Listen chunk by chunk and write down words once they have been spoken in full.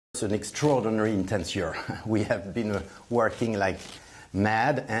it's an extraordinary intense year. We have been working like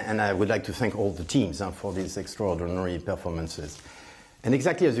mad, and I would like to thank all the teams for these extraordinary performances. And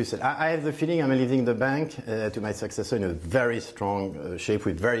exactly as you said, I have the feeling I'm leaving the bank to my successor in a very strong shape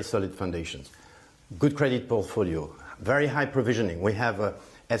with very solid foundations. Good credit portfolio, very high provisioning. We have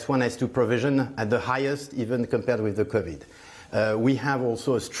S1, S2 provision at the highest even compared with the COVID. We have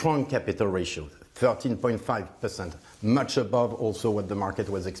also a strong capital ratio, 13.5%, much above also what the market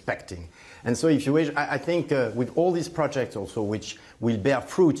was expecting. And so if you wish, I think with all these projects also which will bear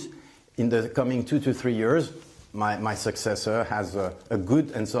fruit in the coming 2 to 3 years, my successor has a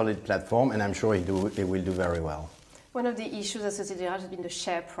good and solid platform, and I'm sure he will do very well. One of the issues at Société Générale has been the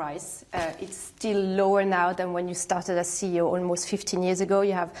share price. It's still lower now than when you started as CEO almost 15 years ago.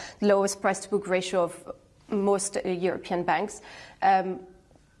 You have the lowest price-to-book ratio of most European banks.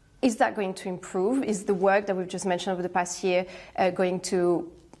 Is that going to improve? Is the work that we've just mentioned over the past year going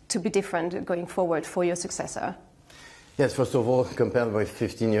to be different going forward for your successor? Yes, first of all, compared with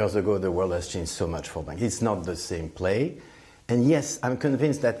 15 years ago, the world has changed so much for banks. It's not the same play. And yes, I'm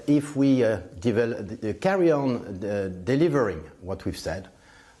convinced that if we carry on delivering what we've said,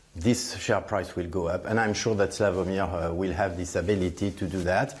 this share price will go up. And I'm sure that Slawomir will have this ability to do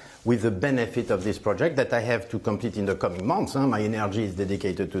that with the benefit of this project that I have to complete in the coming months. My energy is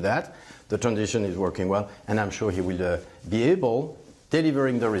dedicated to that. The transition is working well, and I'm sure he will be able,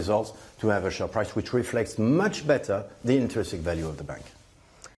 delivering the results, to have a share price which reflects much better the intrinsic value of the bank.